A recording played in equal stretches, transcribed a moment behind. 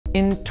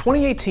In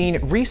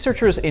 2018,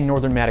 researchers in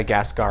northern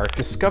Madagascar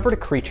discovered a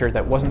creature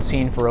that wasn't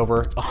seen for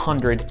over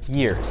 100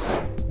 years.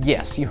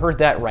 Yes, you heard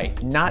that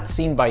right, not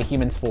seen by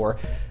humans for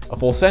a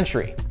full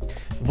century.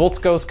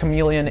 Voltsko's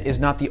chameleon is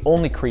not the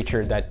only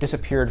creature that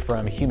disappeared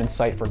from human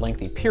sight for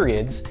lengthy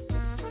periods.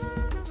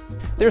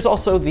 There's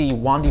also the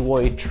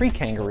Wandiwoy tree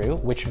kangaroo,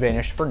 which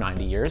vanished for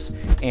 90 years,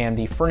 and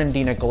the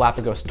Fernandina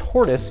Galapagos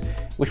tortoise,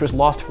 which was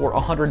lost for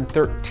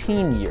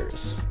 113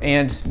 years.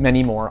 And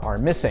many more are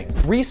missing.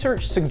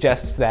 Research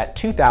suggests that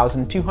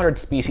 2,200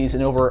 species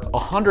in over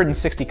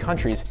 160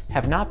 countries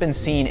have not been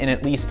seen in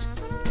at least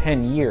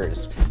 10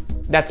 years.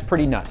 That's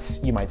pretty nuts,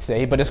 you might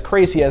say, but as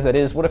crazy as that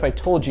is, what if I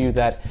told you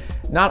that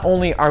not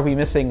only are we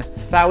missing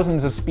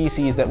thousands of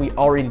species that we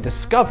already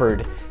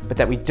discovered, but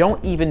that we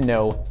don't even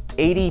know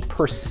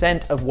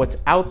 80% of what's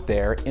out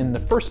there in the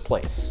first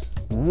place?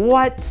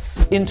 What?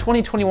 In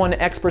 2021,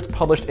 experts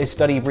published a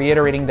study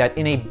reiterating that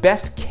in a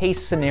best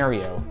case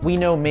scenario, we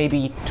know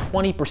maybe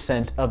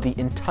 20% of the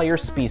entire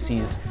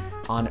species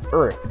on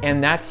Earth,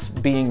 and that's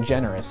being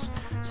generous.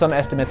 Some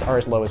estimates are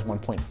as low as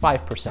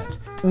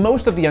 1.5%.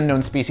 Most of the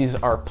unknown species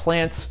are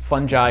plants,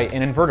 fungi,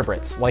 and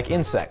invertebrates, like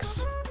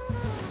insects.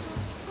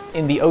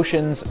 In the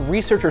oceans,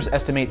 researchers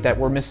estimate that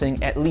we're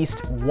missing at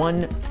least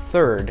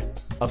 1/3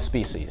 of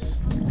species.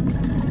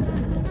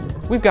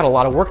 We've got a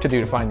lot of work to do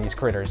to find these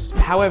critters.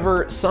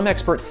 However, some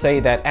experts say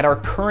that at our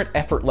current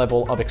effort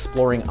level of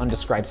exploring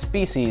undescribed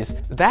species,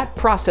 that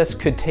process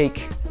could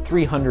take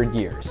 300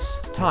 years.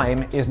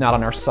 Time is not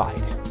on our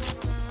side.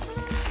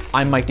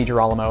 I'm Mike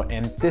DiGirolamo,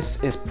 and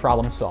this is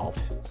Problem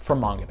Solved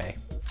from Mongabay.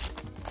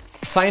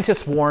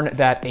 Scientists warn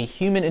that a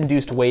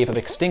human-induced wave of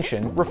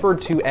extinction,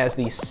 referred to as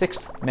the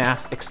Sixth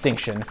Mass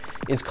Extinction,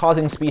 is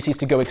causing species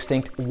to go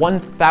extinct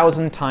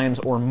 1,000 times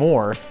or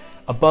more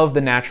above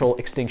the natural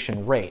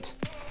extinction rate.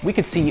 We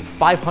could see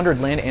 500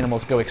 land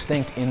animals go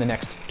extinct in the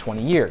next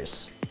 20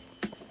 years.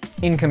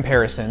 In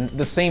comparison,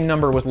 the same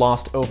number was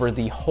lost over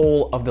the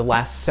whole of the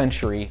last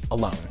century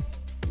alone.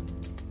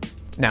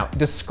 Now,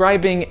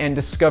 describing and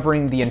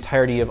discovering the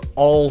entirety of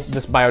all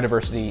this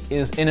biodiversity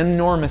is an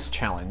enormous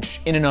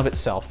challenge in and of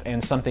itself,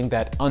 and something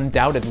that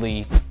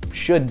undoubtedly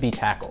should be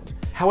tackled.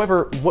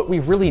 However, what we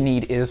really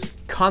need is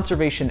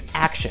conservation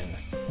action.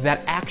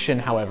 That action,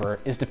 however,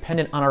 is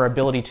dependent on our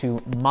ability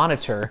to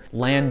monitor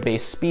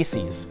land-based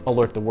species,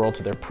 alert the world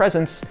to their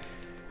presence,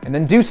 and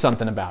then do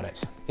something about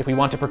it. If we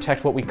want to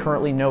protect what we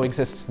currently know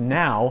exists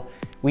now,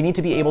 we need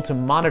to be able to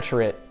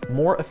monitor it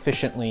more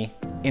efficiently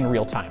in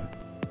real time.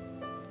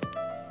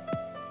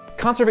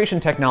 Conservation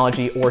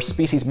technology, or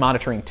species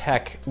monitoring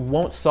tech,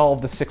 won't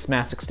solve the Sixth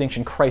Mass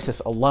Extinction crisis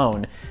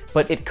alone,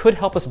 but it could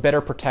help us better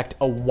protect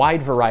a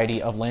wide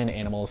variety of land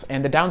animals,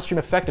 and the downstream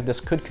effect of this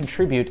could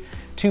contribute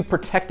to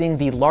protecting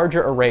the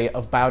larger array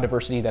of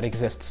biodiversity that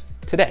exists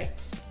today.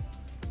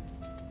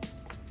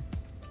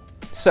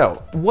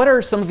 So, what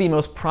are some of the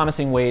most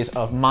promising ways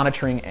of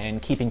monitoring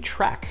and keeping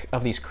track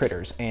of these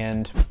critters,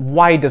 and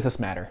why does this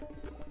matter?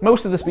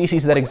 Most of the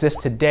species that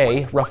exist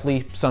today,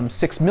 roughly some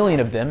 6 million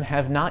of them,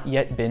 have not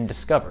yet been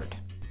discovered.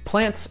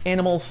 Plants,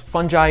 animals,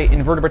 fungi,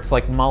 invertebrates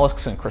like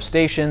mollusks and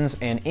crustaceans,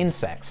 and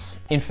insects.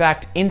 In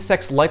fact,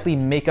 insects likely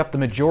make up the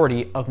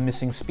majority of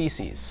missing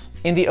species.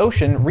 In the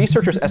ocean,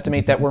 researchers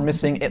estimate that we're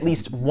missing at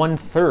least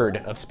 1/3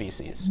 of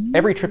species.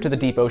 Every trip to the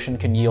deep ocean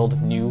can yield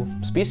new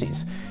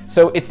species.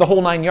 So it's the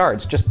whole 9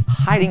 yards, just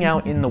hiding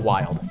out in the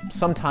wild,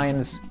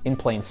 sometimes in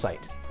plain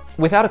sight.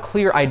 Without a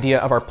clear idea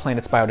of our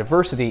planet's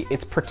biodiversity,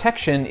 its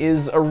protection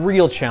is a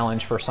real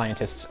challenge for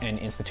scientists and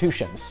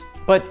institutions.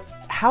 But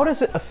how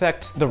does it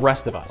affect the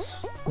rest of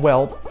us?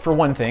 Well, for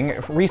one thing,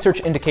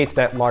 research indicates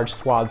that large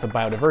swaths of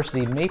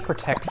biodiversity may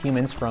protect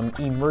humans from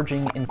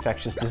emerging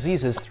infectious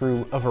diseases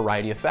through a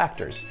variety of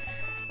factors.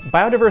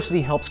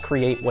 Biodiversity helps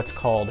create what's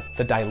called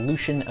the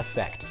dilution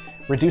effect,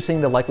 reducing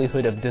the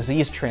likelihood of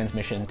disease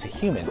transmission to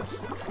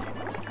humans.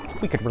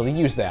 We could really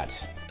use that.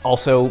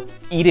 Also,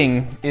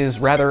 eating is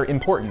rather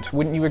important,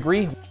 wouldn't you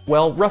agree?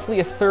 Well, roughly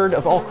 1/3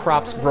 of all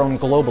crops grown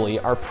globally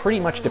are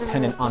pretty much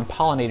dependent on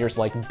pollinators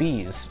like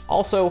bees.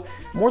 Also,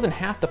 more than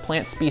half the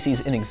plant species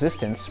in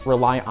existence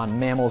rely on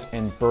mammals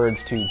and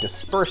birds to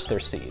disperse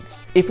their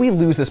seeds. If we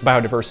lose this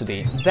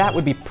biodiversity, that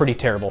would be pretty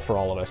terrible for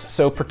all of us,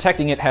 so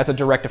protecting it has a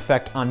direct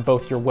effect on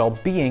both your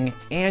well-being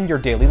and your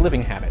daily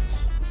living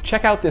habits.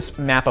 Check out this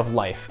map of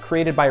life,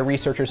 created by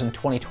researchers in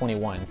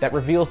 2021, that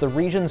reveals the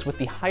regions with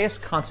the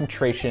highest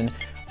concentration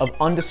of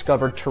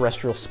undiscovered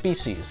terrestrial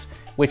species,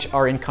 which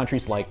are in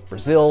countries like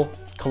Brazil,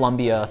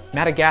 Colombia,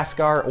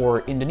 Madagascar,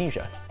 or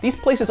Indonesia. These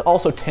places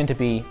also tend to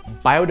be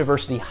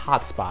biodiversity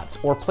hotspots,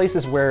 or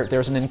places where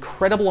there's an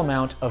incredible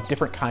amount of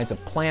different kinds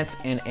of plants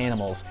and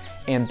animals,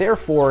 and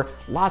therefore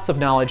lots of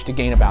knowledge to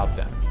gain about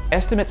them.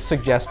 Estimates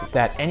suggest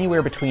that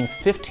anywhere between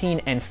 15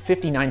 and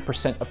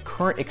 59% of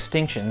current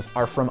extinctions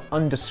are from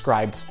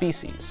undescribed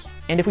species.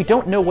 And if we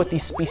don't know what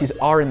these species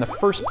are in the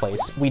first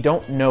place, we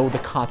don't know the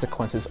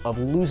consequences of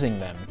losing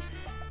them.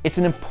 It's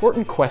an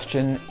important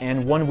question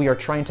and one we are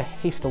trying to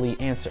hastily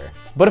answer.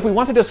 But if we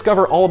want to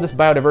discover all of this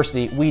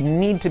biodiversity, we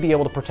need to be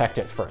able to protect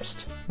it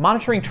first.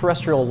 Monitoring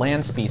terrestrial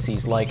land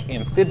species like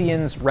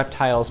amphibians,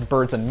 reptiles,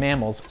 birds, and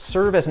mammals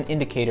serve as an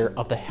indicator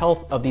of the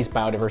health of these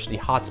biodiversity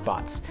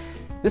hotspots.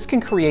 This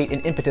can create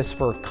an impetus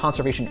for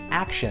conservation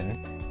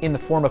action in the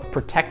form of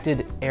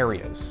protected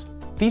areas.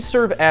 These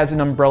serve as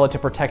an umbrella to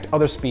protect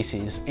other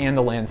species and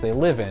the lands they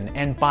live in,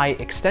 and by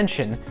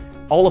extension,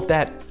 all of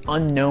that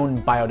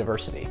unknown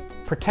biodiversity,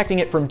 protecting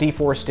it from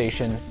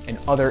deforestation and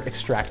other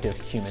extractive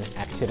human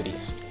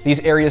activities. These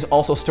areas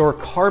also store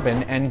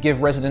carbon and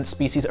give resident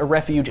species a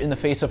refuge in the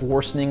face of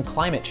worsening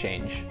climate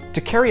change.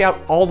 To carry out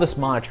all this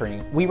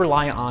monitoring, we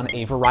rely on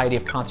a variety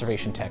of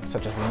conservation tech,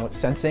 such as remote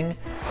sensing,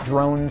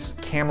 drones,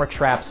 camera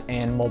traps,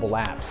 and mobile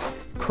apps.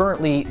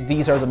 Currently,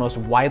 these are the most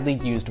widely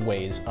used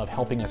ways of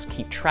helping us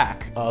keep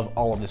track of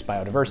all of this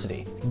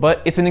biodiversity.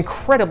 But it's an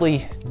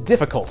incredibly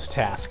difficult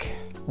task.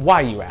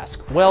 Why, you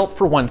ask? Well,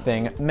 for one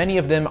thing, many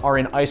of them are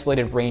in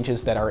isolated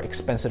ranges that are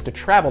expensive to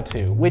travel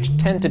to, which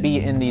tend to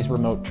be in these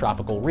remote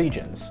tropical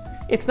regions.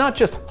 It's not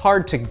just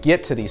hard to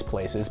get to these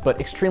places,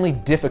 but extremely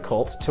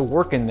difficult to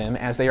work in them,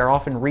 as they are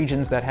often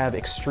regions that have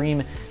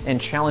extreme and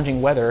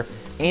challenging weather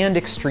and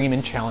extreme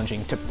and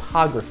challenging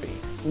topography.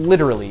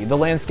 Literally, the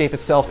landscape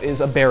itself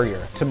is a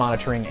barrier to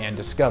monitoring and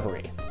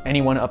discovery.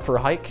 Anyone up for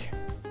a hike?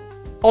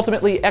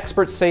 Ultimately,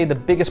 experts say the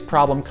biggest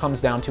problem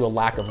comes down to a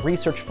lack of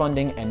research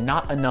funding and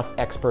not enough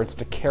experts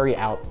to carry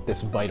out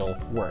this vital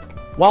work.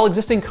 While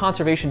existing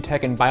conservation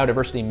tech and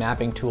biodiversity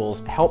mapping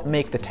tools help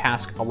make the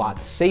task a lot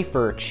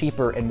safer,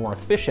 cheaper, and more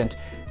efficient,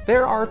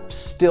 there are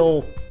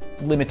still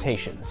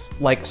limitations,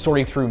 like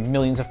sorting through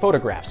millions of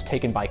photographs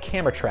taken by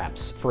camera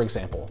traps, for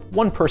example.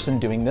 One person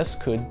doing this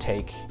could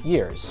take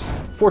years.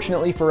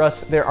 Fortunately for us,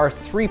 there are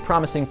 3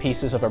 promising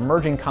pieces of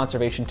emerging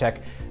conservation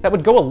tech that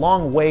would go a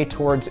long way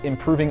towards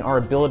improving our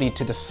ability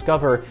to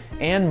discover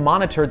and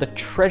monitor the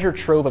treasure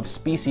trove of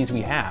species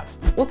we have.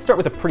 Let's start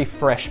with a pretty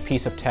fresh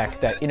piece of tech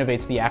that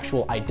innovates the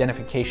actual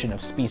identification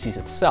of species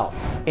itself: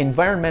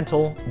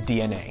 environmental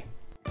DNA.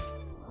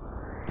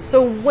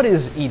 So what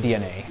is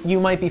eDNA? You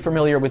might be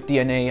familiar with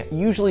DNA,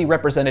 usually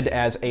represented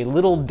as a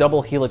little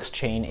double helix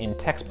chain in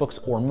textbooks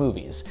or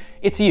movies.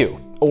 It's you,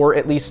 or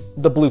at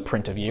least the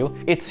blueprint of you.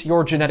 It's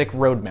your genetic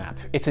roadmap.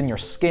 It's in your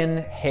skin,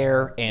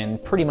 hair,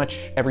 and pretty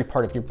much every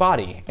part of your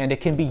body, and it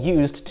can be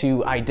used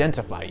to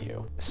identify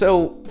you.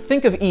 So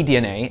think of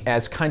eDNA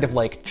as kind of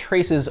like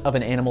traces of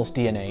an animal's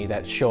DNA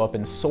that show up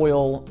in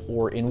soil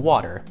or in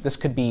water. This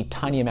could be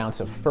tiny amounts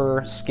of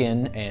fur,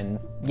 skin, and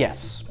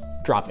yes,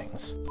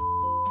 droppings.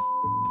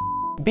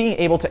 Being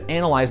able to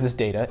analyze this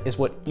data is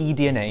what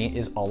eDNA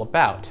is all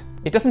about.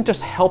 It doesn't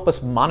just help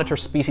us monitor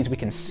species we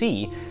can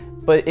see,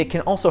 but it can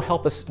also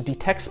help us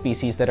detect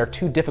species that are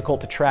too difficult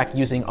to track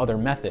using other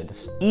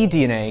methods.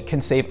 eDNA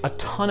can save a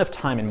ton of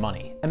time and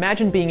money.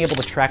 Imagine being able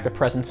to track the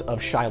presence of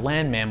shy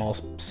land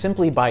mammals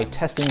simply by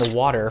testing the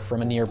water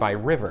from a nearby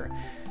river.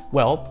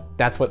 Well,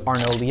 that's what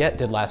Arnaud Liet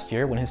did last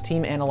year when his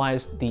team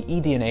analyzed the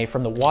eDNA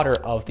from the water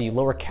of the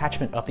lower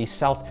catchment of the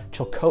South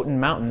Chilcotin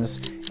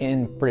Mountains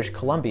in British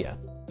Columbia.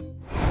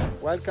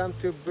 Welcome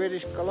to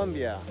British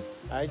Columbia.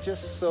 I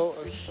just saw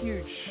a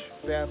huge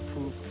bear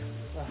poop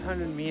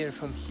 100 meters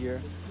from here,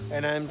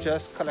 and I'm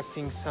just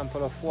collecting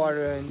sample of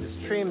water in the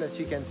stream that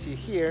you can see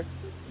here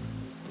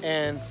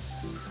and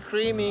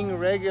screaming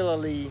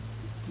regularly,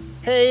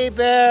 "Hey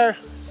bear!"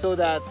 so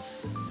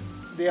that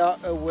they are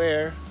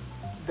aware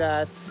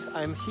that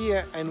I'm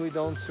here and we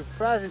don't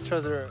surprise each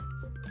other.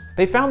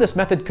 They found this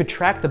method could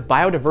track the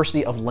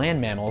biodiversity of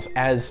land mammals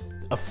as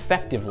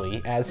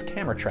effectively as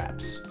camera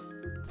traps.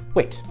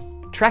 Wait.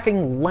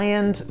 Tracking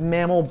land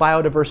mammal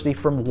biodiversity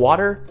from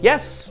water?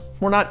 Yes,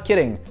 we're not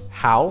kidding.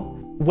 How?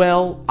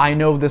 Well, I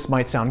know this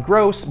might sound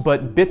gross,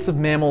 but bits of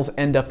mammals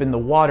end up in the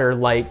water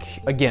like,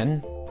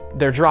 again,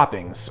 their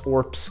droppings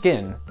or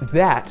skin.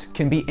 That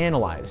can be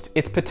analyzed.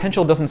 Its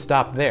potential doesn't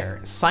stop there.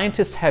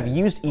 Scientists have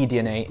used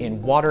eDNA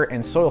in water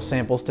and soil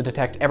samples to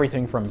detect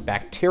everything from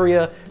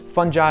bacteria,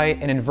 fungi,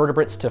 and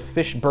invertebrates to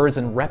fish, birds,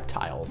 and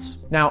reptiles.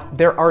 Now,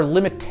 there are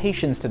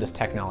limitations to this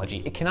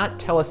technology. It cannot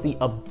tell us the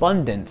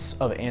abundance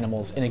of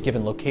animals in a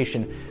given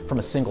location from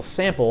a single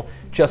sample,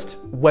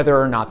 just whether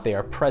or not they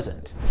are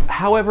present.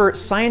 However,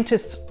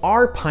 scientists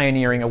are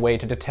pioneering a way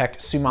to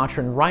detect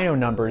Sumatran rhino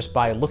numbers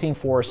by looking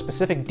for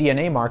specific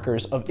DNA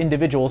markers of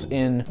individuals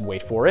in,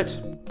 wait for it,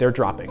 their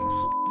droppings.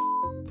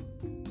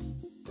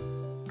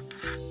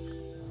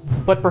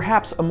 But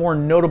perhaps a more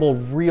notable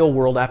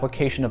real-world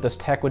application of this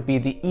tech would be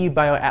the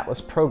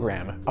EBioAtlas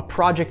program, a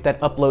project that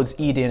uploads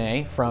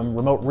eDNA from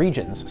remote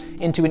regions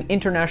into an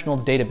international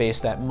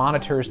database that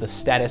monitors the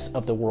status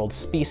of the world's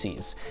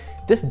species.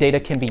 This data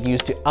can be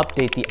used to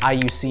update the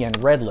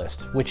IUCN Red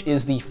List, which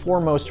is the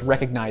foremost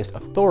recognized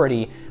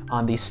authority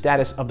on the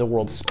status of the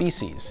world's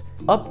species.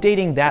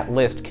 Updating that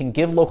list can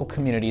give local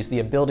communities the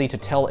ability to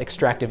tell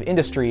extractive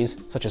industries,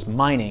 such as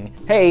mining,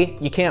 hey,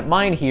 you can't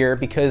mine here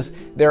because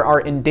there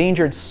are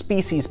endangered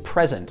species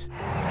present.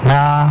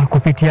 Na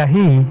kupitia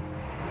hii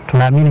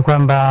tunaamini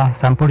kwamba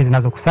sampuli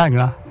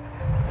zinazokusanywa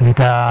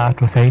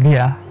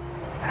zitatusaidia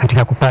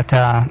katika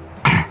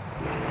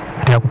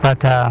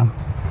kupata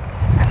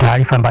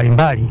taarifa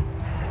mbalimbali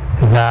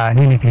za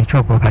nini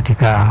kilichopo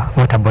katika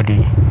water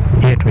body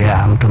yetu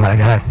ya mto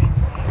Malagarasi,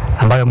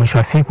 ambayo mwisho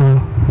wa siku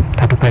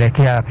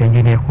tatupelekea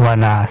pengine kuwa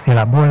na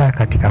sera bora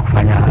katika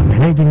kufanya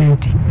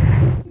management.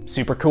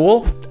 Super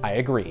cool, I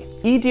agree.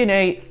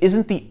 eDNA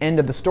isn't the end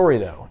of the story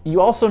though.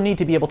 You also need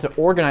to be able to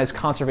organize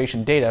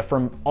conservation data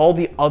from all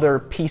the other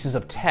pieces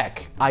of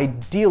tech,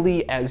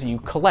 ideally as you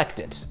collect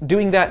it.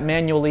 Doing that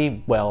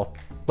manually, well,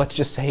 let's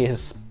just say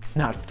is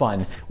not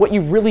fun. What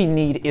you really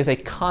need is a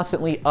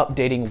constantly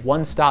updating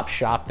one-stop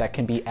shop that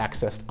can be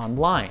accessed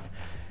online.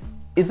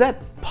 Is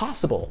that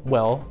possible?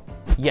 Well,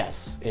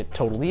 yes, it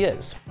totally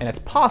is. And it's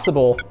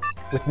possible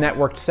with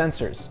networked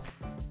sensors.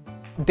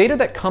 Data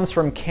that comes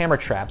from camera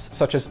traps,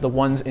 such as the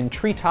ones in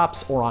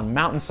treetops or on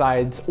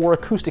mountainsides, or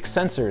acoustic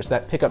sensors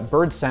that pick up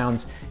bird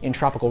sounds in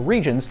tropical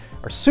regions,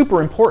 are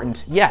super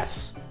important,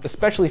 yes,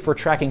 especially for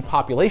tracking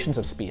populations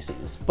of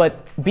species.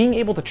 But being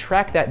able to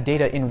track that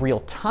data in real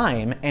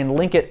time and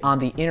link it on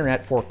the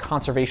internet for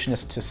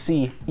conservationists to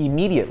see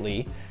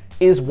immediately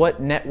is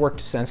what networked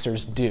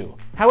sensors do.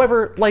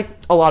 However, like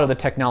a lot of the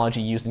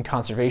technology used in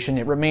conservation,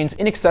 it remains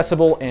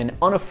inaccessible and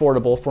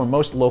unaffordable for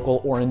most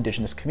local or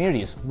indigenous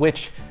communities,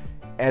 which,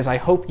 as I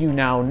hope you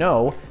now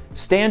know,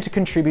 stand to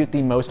contribute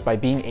the most by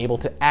being able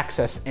to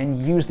access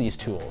and use these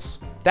tools.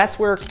 That's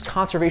where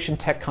conservation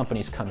tech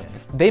companies come in.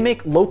 They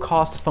make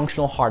low-cost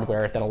functional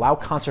hardware that allow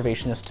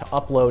conservationists to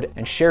upload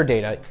and share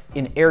data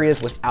in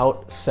areas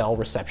without cell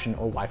reception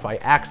or Wi-Fi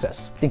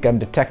access. I think I'm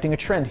detecting a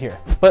trend here.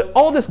 But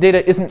all this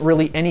data isn't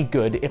really any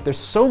good if there's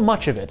so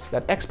much of it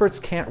that experts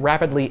can't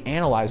rapidly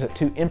analyze it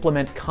to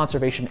implement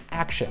conservation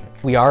action.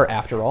 We are,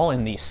 after all,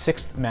 in the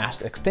sixth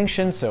mass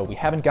extinction, so we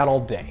haven't got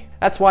all day.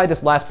 That's why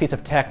this last piece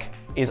of tech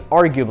is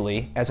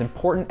arguably as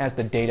important as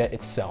the data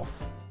itself.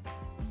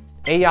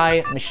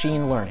 AI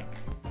machine learning.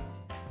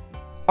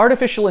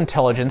 Artificial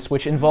intelligence,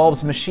 which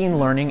involves machine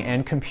learning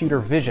and computer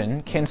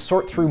vision, can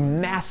sort through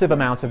massive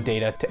amounts of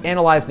data to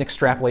analyze and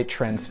extrapolate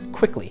trends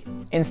quickly.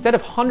 Instead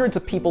of hundreds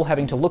of people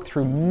having to look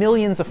through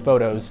millions of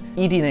photos,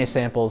 eDNA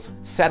samples,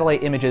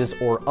 satellite images,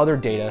 or other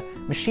data,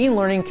 machine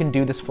learning can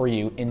do this for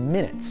you in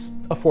minutes.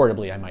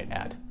 Affordably, I might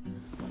add.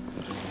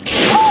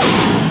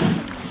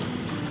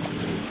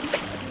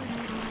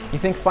 You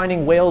think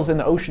finding whales in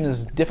the ocean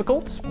is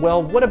difficult?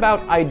 Well, what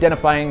about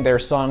identifying their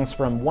songs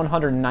from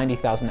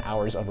 190,000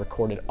 hours of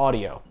recorded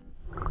audio?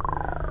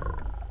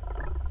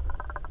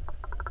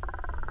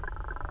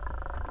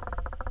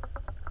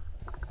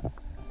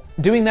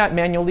 Doing that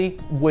manually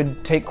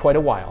would take quite a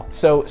while,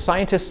 so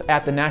scientists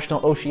at the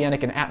National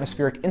Oceanic and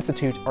Atmospheric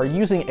Institute are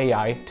using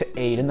AI to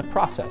aid in the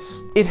process.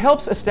 It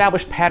helps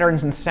establish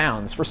patterns and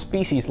sounds for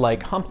species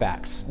like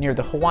humpbacks near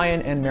the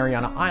Hawaiian and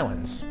Mariana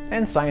Islands,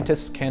 and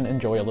scientists can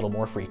enjoy a little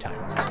more free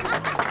time.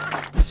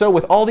 So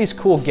with all these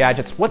cool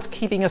gadgets, what's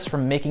keeping us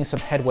from making some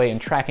headway in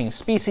tracking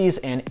species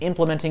and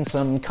implementing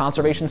some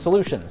conservation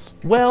solutions?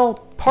 Well,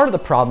 part of the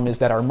problem is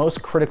that our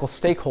most critical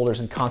stakeholders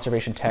in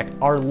conservation tech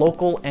are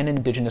local and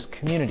indigenous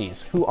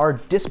communities, who are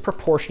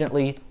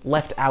disproportionately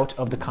left out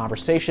of the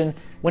conversation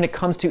when it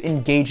comes to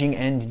engaging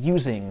and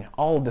using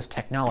all of this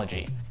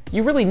technology.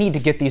 You really need to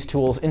get these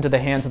tools into the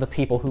hands of the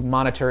people who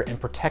monitor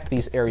and protect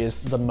these areas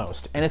the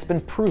most, and it's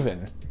been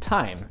proven,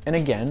 time and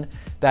again,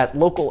 that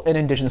local and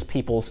indigenous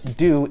peoples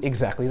do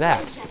exactly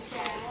that.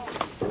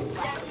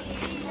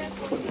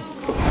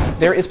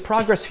 There is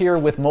progress here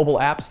with mobile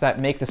apps that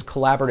make this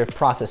collaborative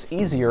process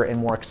easier and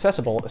more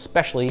accessible,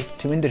 especially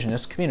to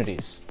indigenous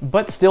communities.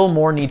 But still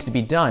more needs to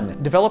be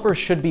done. Developers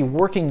should be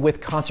working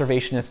with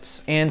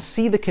conservationists and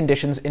see the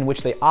conditions in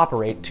which they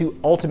operate to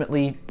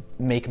ultimately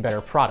make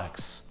better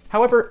products.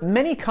 However,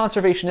 many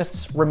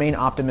conservationists remain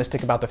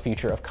optimistic about the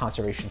future of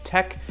conservation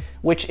tech,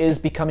 which is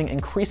becoming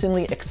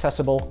increasingly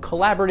accessible,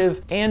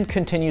 collaborative, and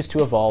continues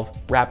to evolve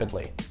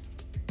rapidly.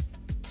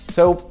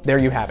 So there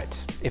you have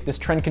it. If this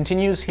trend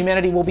continues,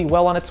 humanity will be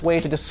well on its way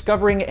to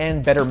discovering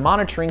and better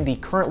monitoring the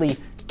currently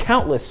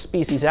countless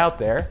species out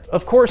there.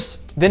 Of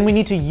course, then we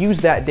need to use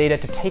that data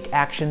to take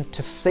action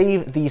to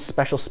save these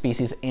special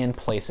species and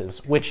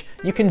places, which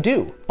you can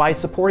do by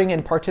supporting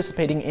and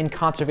participating in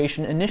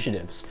conservation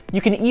initiatives. You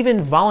can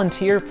even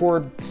volunteer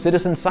for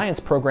citizen science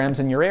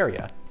programs in your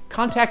area.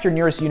 Contact your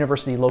nearest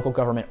university, local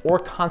government, or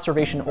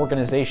conservation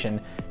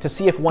organization to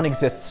see if one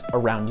exists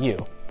around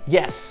you.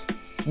 Yes,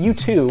 you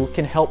too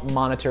can help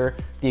monitor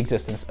the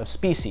existence of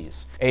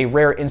species, a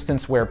rare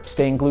instance where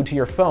staying glued to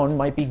your phone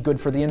might be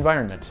good for the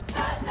environment.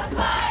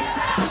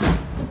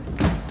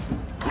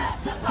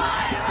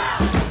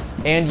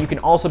 And you can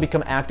also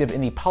become active in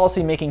the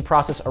policy-making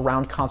process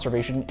around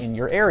conservation in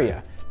your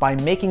area by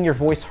making your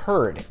voice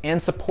heard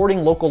and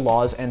supporting local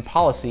laws and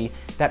policy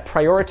that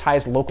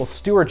prioritize local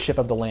stewardship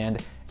of the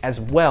land as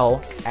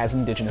well as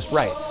indigenous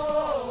rights.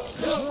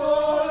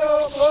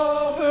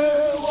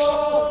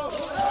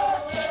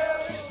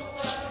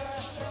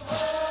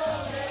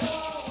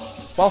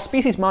 While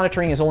species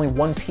monitoring is only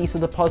one piece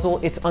of the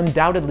puzzle, it's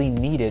undoubtedly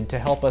needed to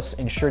help us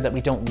ensure that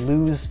we don't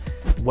lose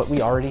what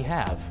we already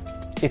have.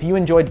 If you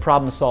enjoyed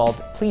Problem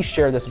Solved, please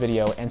share this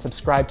video and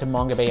subscribe to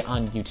Mongabay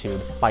on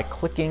YouTube by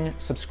clicking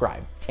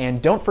subscribe.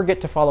 And don't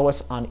forget to follow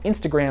us on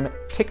Instagram,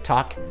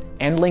 TikTok,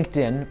 and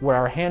LinkedIn, where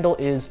our handle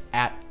is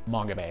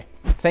 @Mongabay.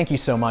 Thank you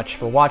so much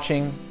for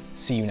watching.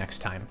 See you next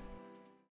time.